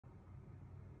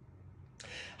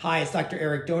Hi, it's Dr.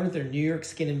 Eric Dohner at the New York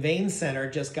Skin and Vein Center.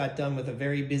 Just got done with a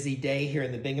very busy day here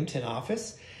in the Binghamton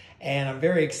office. And I'm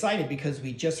very excited because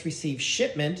we just received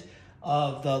shipment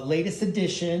of the latest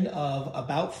edition of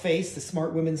About Face, the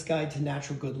Smart Women's Guide to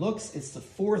Natural Good Looks. It's the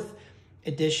 4th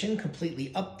edition, completely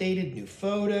updated, new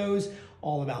photos,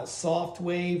 all about soft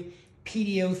wave,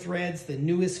 PDO threads, the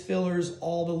newest fillers,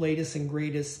 all the latest and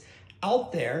greatest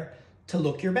out there to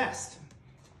look your best.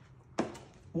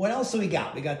 What else do we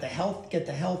got? We got the Get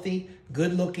the Healthy,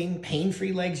 Good Looking,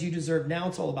 Pain-Free Legs You Deserve Now.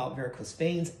 It's all about varicose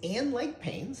veins and leg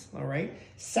pains, all right?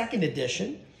 2nd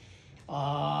edition.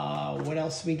 What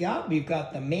else we got? We've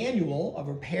got the Manual of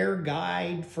Repair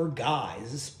Guide for Guys.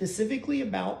 This is specifically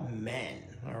about men,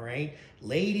 all right?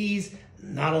 Ladies,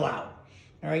 not allowed.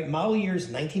 All right, model years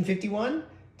 1951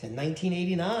 to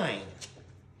 1989.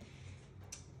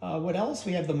 What else?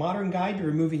 We have the Modern Guide to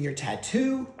Removing Your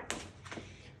Tattoo.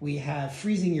 We have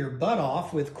Freezing Your Butt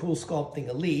Off with Cool Sculpting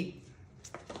Elite.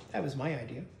 That was my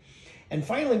idea. And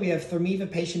finally, we have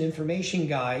Thermiva Patient Information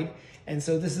Guide. And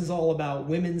so this is all about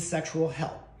women's sexual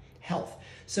health.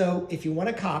 So if you want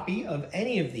a copy of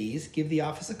any of these, give the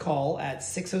office a call at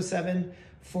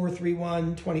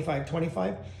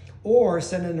 607-431-2525 or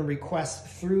send in a request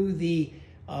through the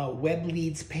web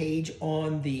leads page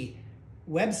on the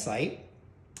website.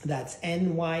 That's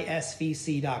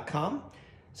nysvc.com.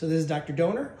 So this is Dr.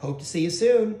 Dohner. Hope to see you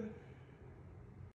soon.